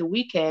home on the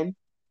weekend,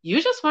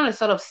 you just want to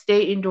sort of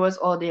stay indoors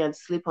all day and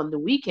sleep on the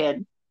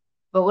weekend.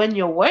 But when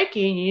you're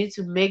working, you need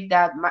to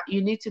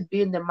you need to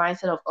be in the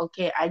mindset of,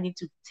 okay, I need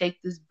to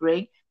take this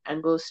break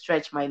and go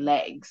stretch my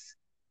legs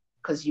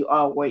because you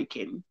are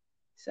working.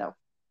 So,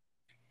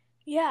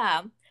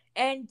 Yeah.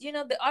 And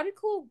the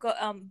article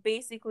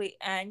basically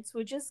ends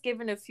with just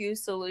giving a few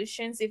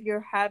solutions if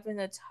you're having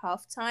a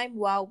tough time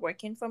while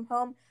working from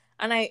home.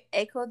 And I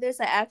echo this.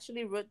 I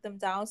actually wrote them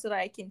down so that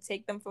I can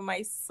take them for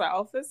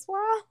myself as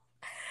well.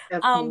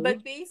 Okay.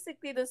 But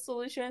basically the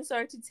solutions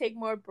are to take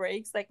more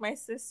breaks, like my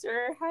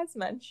sister has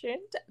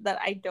mentioned, that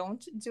I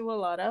don't do a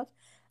lot of.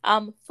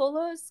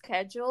 Follow a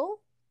schedule,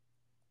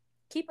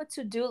 keep a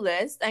to-do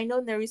list. I know,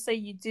 Nerissa,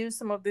 you do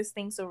some of these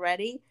things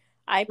already.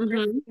 I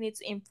personally Mm-hmm. need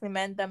to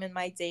implement them in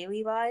my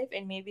daily life,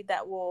 and maybe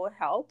that will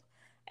help.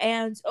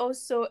 And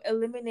also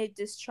eliminate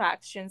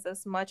distractions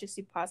as much as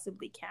you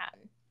possibly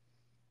can.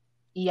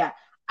 Yeah.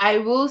 I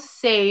will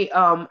say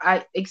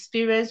I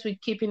experience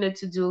with keeping a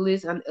to-do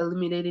list and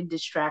eliminating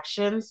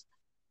distractions.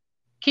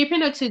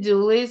 Keeping a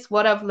to-do list,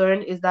 what I've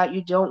learned is that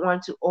you don't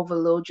want to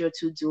overload your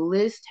to-do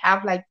list.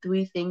 Have like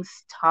three things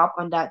top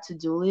on that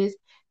to-do list,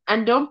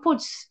 and don't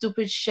put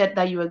stupid shit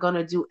that you are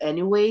gonna do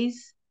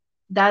anyways.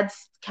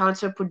 That's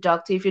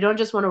counterproductive. You don't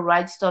just want to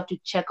write stuff to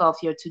check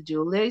off your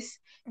to-do list.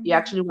 You Mm-hmm.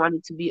 actually want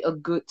it to be a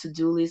good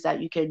to-do list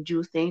that you can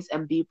do things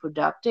and be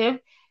productive.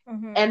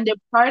 Mm-hmm. And the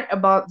part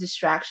about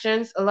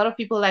distractions, a lot of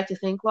people like to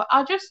think, well,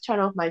 I'll just turn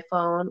off my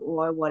phone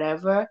or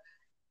whatever.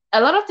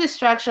 A lot of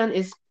distraction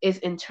is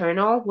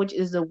internal, which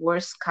is the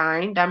worst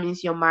kind. That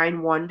means your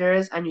mind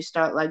wanders and you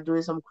start like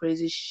doing some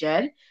crazy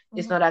shit.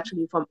 It's not Mm-hmm.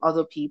 actually from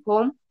other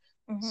people.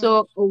 Mm-hmm.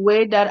 So a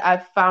way that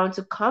I've found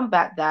to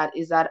combat that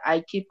is that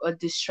I keep a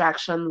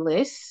distraction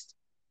list.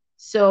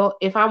 So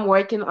if I'm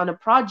working on a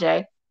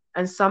project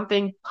and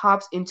something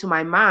pops into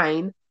my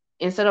mind,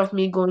 instead of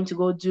me going to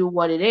go do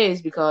what it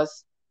is,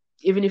 because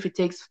even if it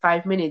takes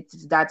 5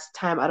 minutes, that's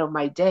time out of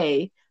my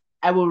day,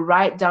 I will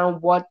write down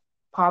what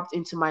popped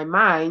into my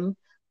mind,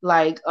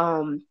 like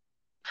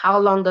how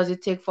long does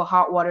it take for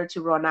hot water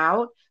to run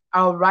out?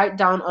 I'll write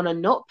down on a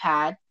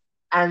notepad,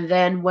 and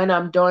then when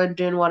I'm done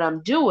doing what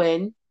I'm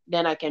doing,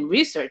 then I can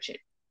research it.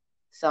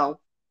 So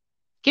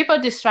keep a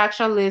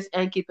distraction list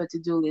and keep a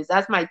to-do list.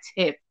 That's my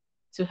tip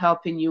to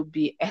helping you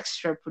be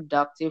extra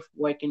productive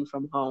working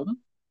from home.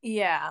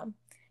 Yeah.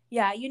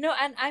 Yeah,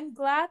 and I'm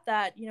glad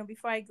that,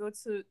 before I go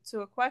to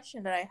a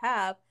question that I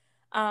have,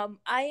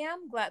 I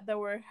am glad that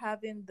we're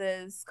having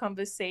this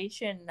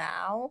conversation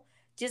now,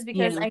 just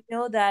because Yeah, I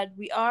know that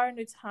we are in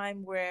a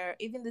time where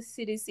even the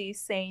CDC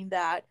is saying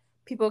that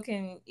people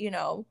can,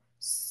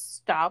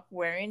 stop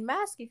wearing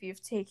masks if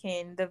you've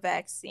taken the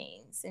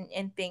vaccines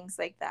and things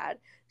like that.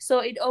 So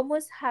it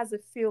almost has a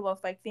feel of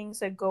like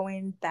things are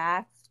going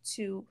back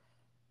to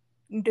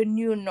the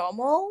new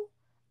normal,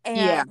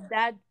 yeah, and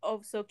that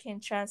also can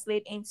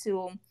translate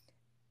into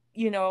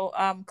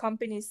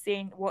companies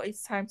saying, well,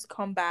 it's time to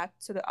come back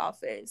to the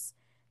office.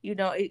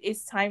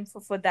 It's time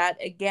for that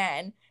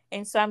again.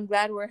 And so I'm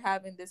glad we're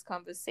having this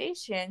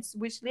conversation,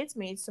 which leads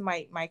me to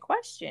my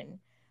question.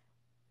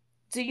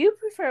 Do you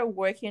prefer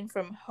working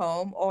from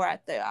home or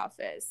at the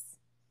office?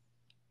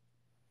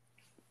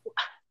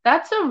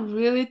 that's a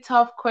really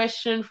tough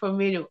question for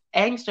me to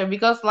answer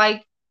because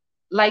like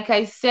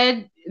I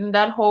said in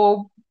that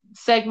whole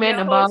segment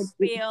Your whole about,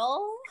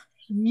 spiel.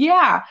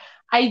 yeah,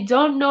 I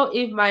don't know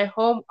if my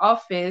home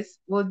office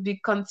would be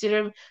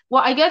considered,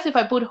 well, I guess if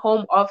I put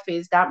home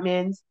office, that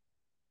means,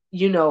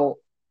 you know,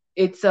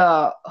 it's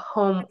a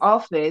home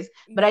office.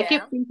 But I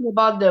keep Yeah. thinking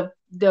about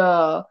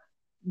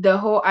the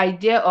whole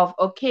idea of,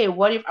 okay,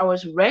 what if I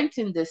was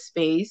renting this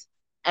space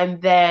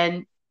and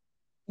then,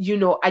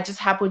 I just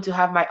happen to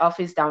have my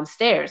office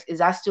downstairs? Is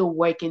that still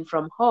working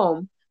from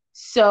home?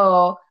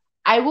 So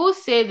I will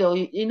say though,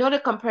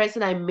 the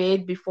comparison I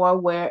made before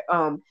where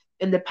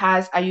in the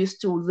past I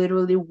used to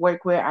literally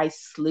work where I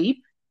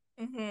sleep.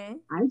 Mm-hmm.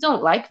 I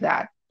don't like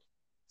that.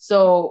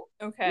 So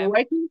Okay.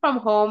 working from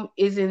home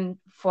isn't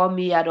for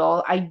me at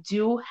all. I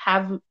do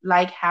have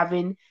like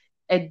having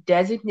a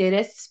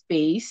designated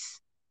space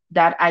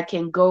that I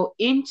can go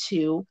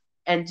into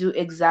and do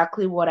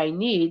exactly what I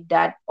need,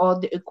 that all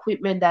the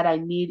equipment that I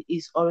need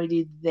is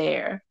already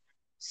there.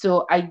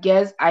 So I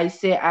guess I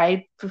say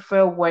I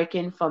prefer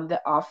working from the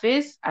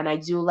office, and I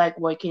do like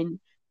working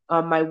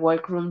on my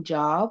workroom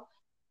job.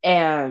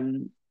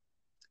 And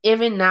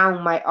even now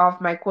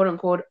my quote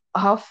unquote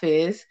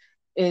office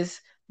is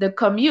the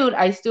commute.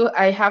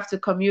 I have to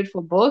commute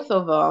for both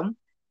of them.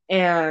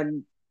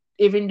 And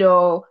even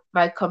though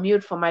my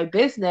commute for my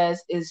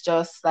business is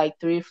just like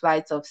three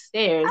flights of I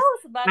stairs,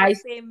 was about to i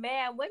say,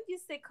 man, when you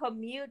say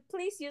commute,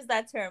 please use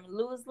that term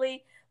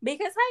loosely,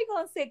 because how you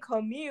gonna say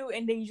commute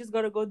and then you just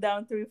gotta go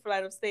down 3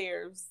 flight of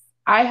stairs?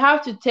 I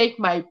have to take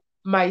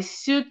my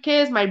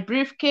suitcase, my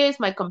briefcase,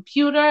 my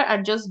computer,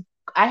 and just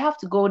I have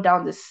to go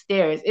down the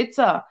stairs. It's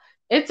a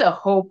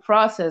whole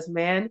process,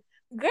 man.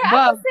 Girl, I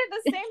But can say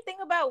the same thing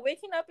about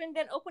waking up and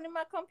then opening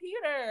my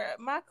computer.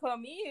 My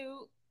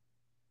commute.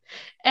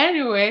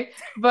 anyway,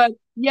 but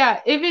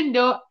yeah, even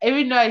though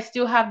I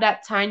still have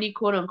that tiny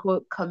quote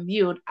unquote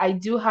commute, I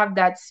do have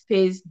that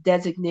space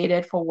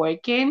designated for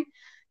working.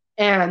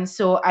 And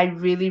so I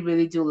really,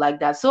 really do like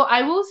that. So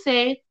I will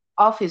say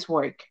office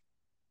work.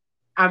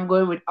 I'm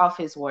going with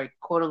office work,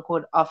 quote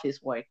unquote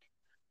office work.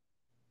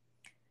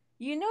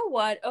 You know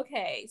what?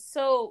 Okay,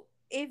 so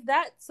if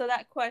that, so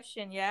that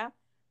question, yeah,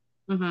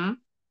 Mm-hmm.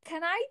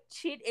 can I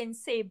cheat and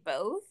say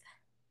both?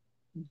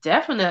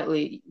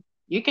 Definitely.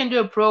 You can do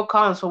a pro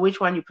cons for which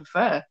one you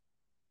prefer.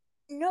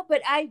 No,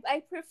 but I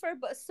prefer,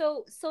 but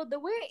so the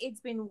way it's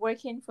been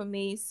working for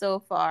me so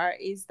far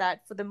is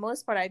that for the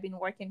most part I've been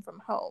working from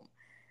home.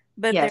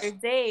 But there are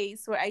Yes.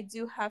 days where I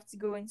do have to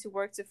go into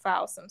work to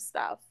file some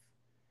stuff.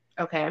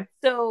 Okay.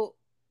 So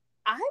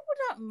I would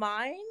not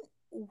mind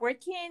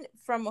working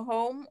from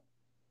home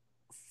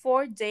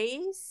 4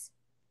 days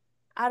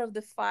out of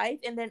the five,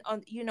 and then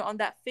on, on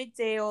that fifth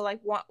day, or like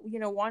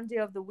one day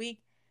of the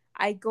week,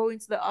 I go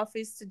into the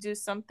office to do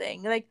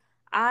something. Like,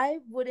 I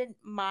wouldn't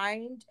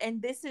mind,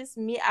 and this is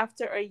me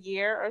after a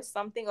year or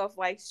something of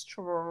like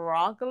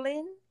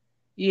struggling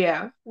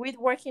Yeah. with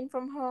working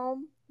from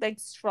home, like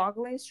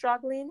struggling,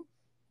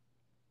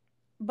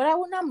 but I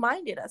would not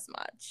mind it as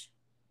much.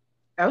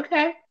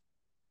 Okay.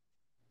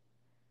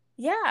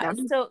 Yeah, That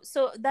makes-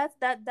 so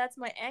that's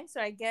my answer,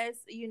 I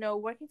guess.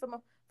 Working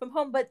from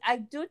home, but I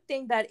do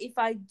think that if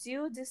I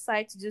do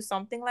decide to do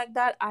something like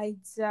that, I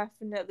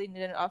definitely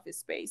need an office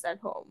space at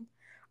home.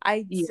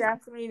 I yeah.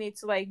 definitely need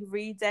to like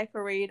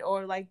redecorate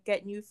or like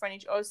get new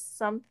furniture or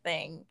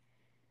something,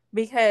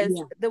 because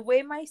Yeah. the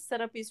way my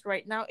setup is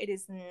right now, it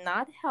is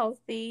not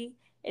healthy.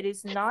 It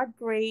is not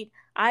great.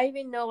 I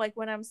even know, like,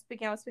 when I was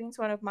speaking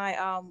to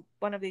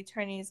one of the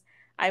attorneys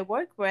I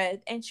work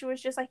with, and she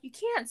was just like, you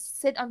can't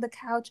sit on the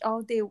couch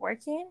all day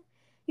working.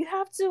 You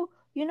have to,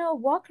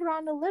 walk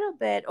around a little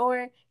bit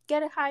or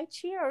get a high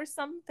chair or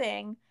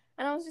something.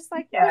 And I was just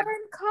like, but Yeah.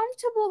 I'm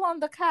comfortable on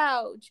the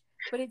couch.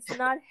 But it's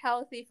not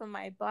healthy for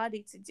my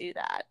body to do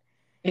that.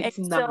 And It's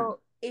not. so,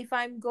 if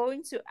I'm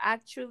going to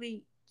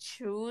actually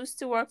choose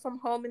to work from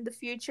home in the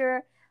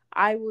future,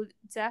 I would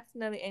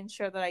definitely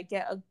ensure that I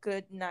get a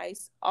good,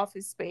 nice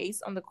office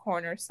space on the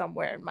corner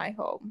somewhere in my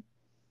home.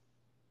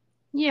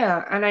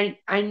 Yeah, and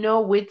I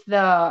know with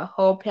the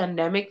whole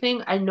pandemic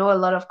thing, I know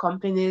a lot of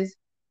companies.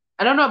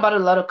 I don't know about a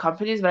lot of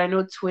companies, but I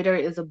know Twitter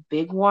is a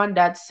big one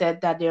that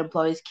said that their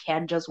employees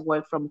can just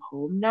work from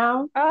home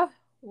now. Oh,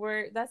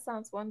 that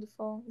sounds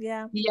wonderful.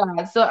 Yeah.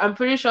 Yeah, so I'm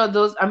pretty sure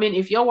those, I mean,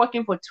 if you're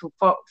working for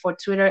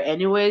Twitter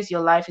anyways,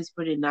 your life is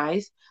pretty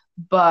nice.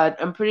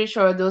 But I'm pretty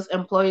sure those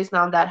employees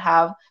now that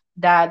have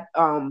that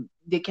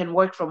they can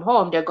work from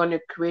home, they're going to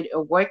create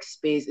a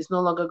workspace. It's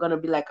no longer going to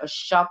be like a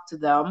shock to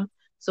them.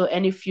 So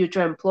any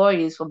future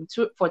employees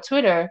for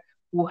Twitter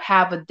will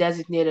have a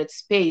designated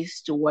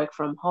space to work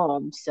from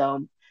home.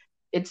 So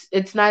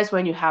it's nice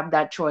when you have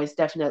that choice,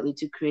 definitely,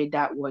 to create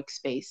that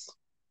workspace.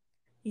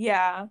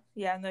 Yeah,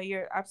 yeah, no,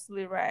 you're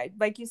absolutely right.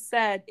 Like you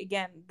said,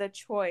 again, the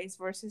choice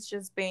versus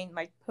just being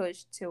like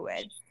pushed to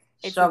it.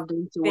 It's a Shoved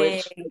into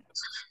it. big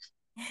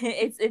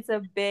it's a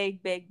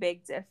big, big,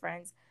 big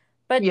difference.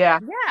 But Yeah.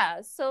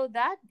 yeah, so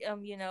that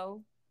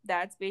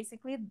that's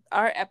basically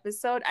our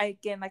episode.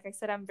 Again, like I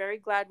said, I'm very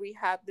glad we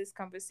had this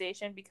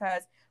conversation,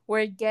 because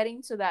we're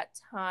getting to that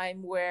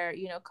time where,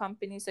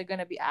 companies are going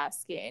to be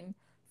asking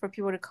for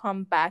people to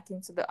come back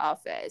into the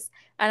office.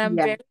 And I'm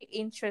Yeah. very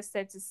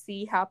interested to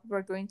see how people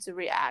are going to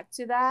react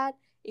to that,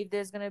 if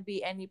there's going to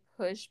be any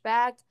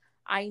pushback.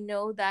 I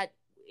know that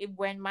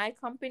when my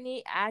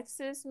company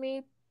asks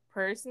me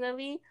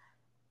personally,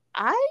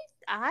 I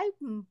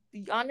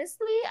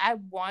honestly, I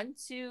want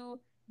to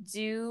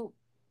do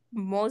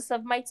most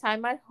of my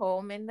time at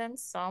home and then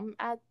some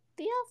at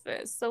the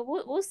office. So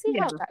we'll see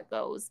Yeah. how that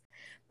goes.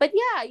 But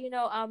yeah,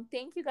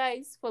 thank you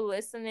guys for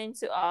listening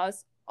to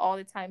us all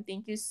the time.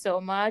 Thank you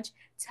so much.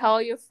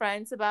 Tell your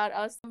friends about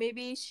us.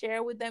 Maybe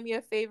share with them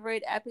your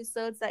favorite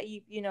episodes that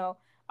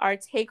our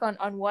take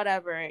on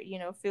whatever.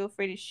 Feel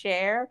free to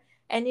share.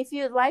 And if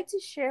you'd like to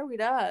share with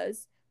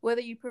us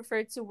whether you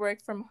prefer to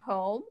work from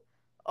home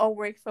or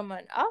work from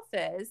an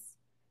office,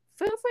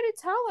 feel free to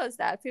tell us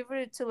that. Feel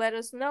free to let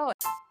us know.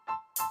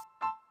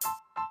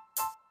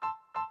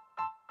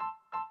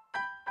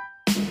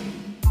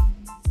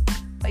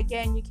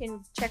 Again, you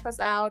can check us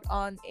out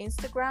on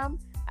Instagram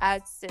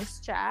at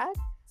SysChat.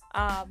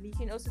 You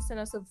can also send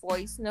us a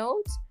voice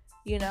note,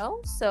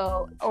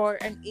 or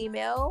an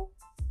email.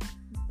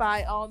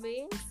 By all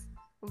means,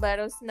 let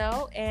us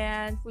know.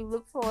 And we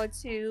look forward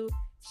to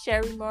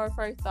sharing more of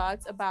our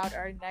thoughts about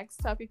our next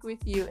topic with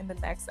you in the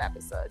next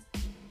episode.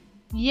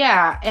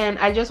 Yeah, and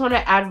I just want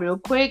to add real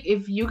quick,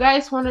 if you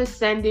guys want to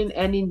send in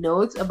any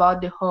notes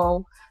about the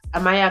whole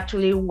am I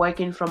actually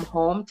working from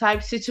home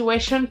type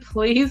situation,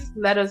 please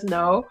let us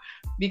know,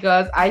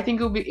 because I think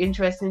it'll be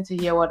interesting to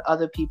hear what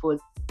other people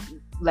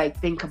like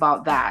think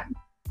about that.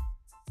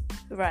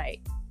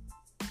 Right.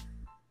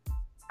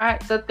 All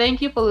right, so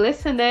thank you for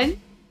listening.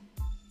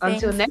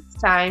 Until Thanks.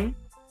 next time.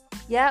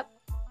 Yep.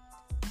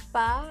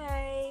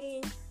 Bye.